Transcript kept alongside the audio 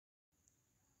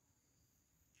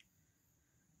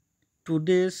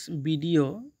Today's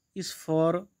video is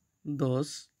for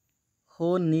those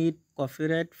who need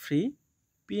copyright free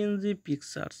PNG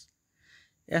pictures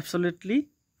absolutely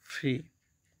free.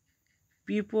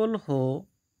 People who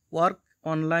work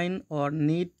online or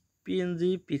need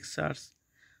PNG pictures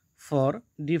for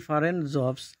different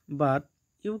jobs, but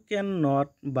you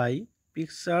cannot buy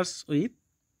pictures with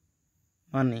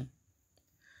money.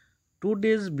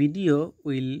 Today's video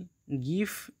will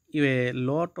give you a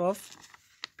lot of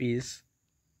peace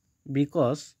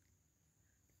because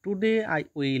today I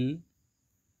will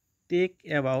take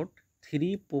about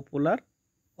 3 popular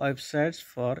websites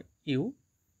for you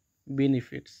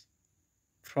benefits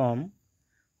from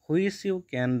which you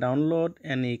can download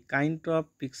any kind of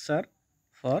picture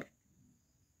for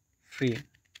free.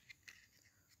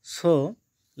 So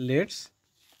let's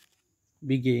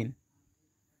begin.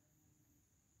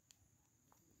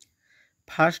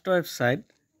 First website,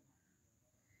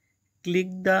 click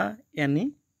the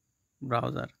any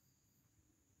browser.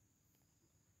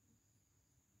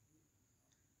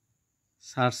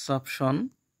 Search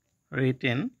option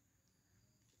written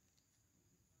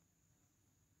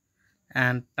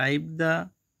and type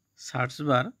the search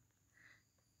bar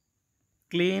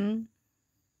clean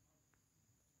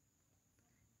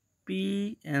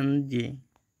PNG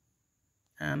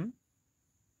and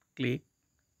click.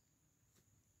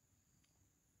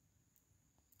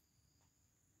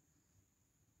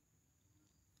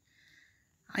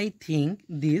 I think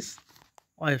this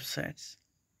website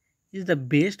is the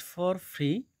best for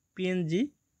free PNG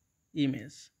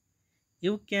image.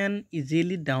 You can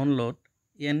easily download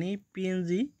any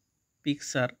PNG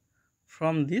picture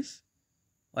from this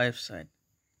website.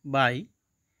 By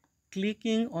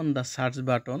clicking on the search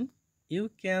button,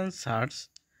 you can search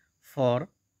for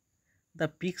the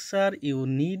picture you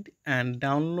need and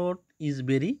download is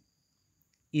very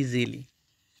easily.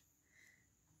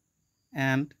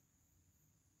 And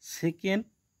second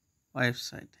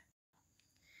website,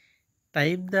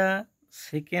 type the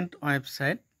second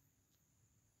website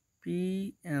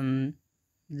PNG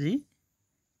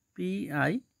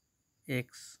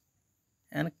PIX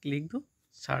and click the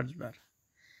search bar.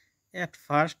 At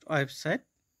first website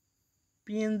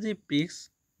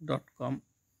pngpics.com.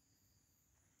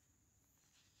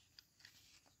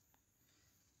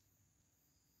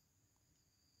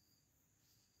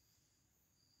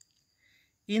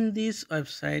 In this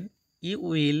website you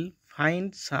will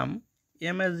find some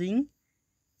amazing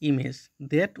images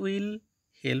that will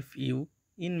help you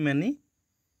in many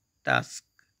tasks.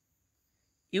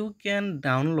 You can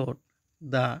download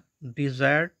the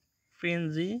desired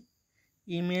PNG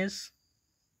image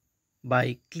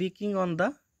by clicking on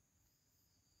the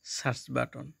search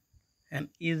button and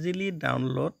easily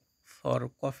download for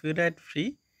copyright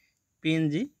free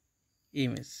PNG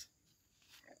image.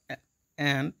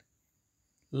 And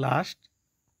last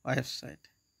website,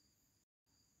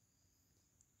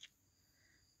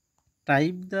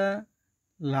 type the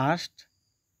last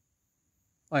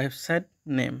website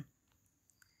name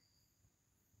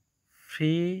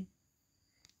free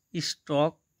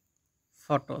stock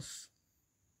photos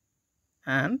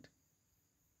and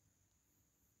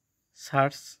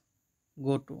search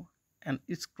go to and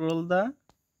scroll the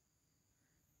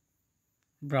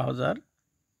browser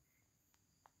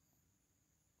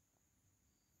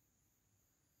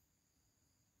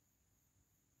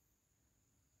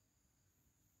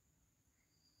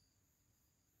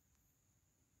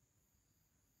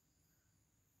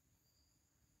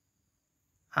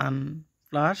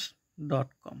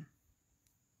unsplash.com.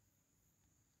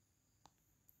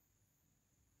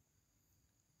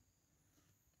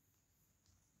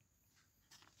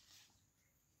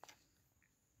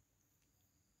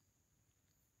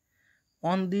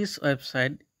 On this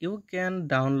website you can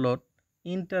download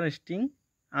interesting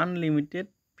unlimited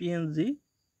PNG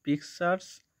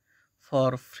pictures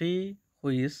for free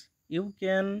which you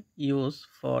can use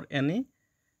for any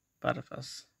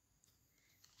purpose.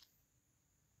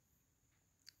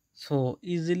 So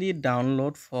easily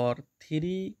download for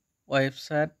 3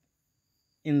 websites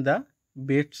in the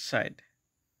bedside,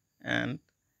 and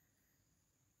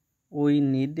we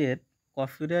needed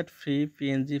copyright free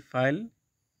PNG file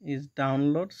is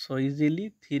download so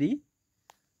easily 3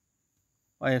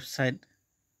 website.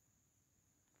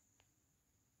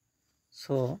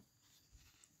 So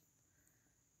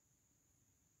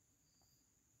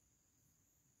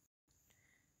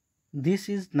this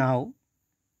is now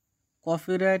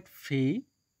copyright free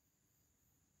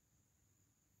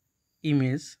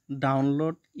image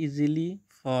download easily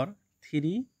for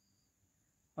 3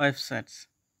 websites.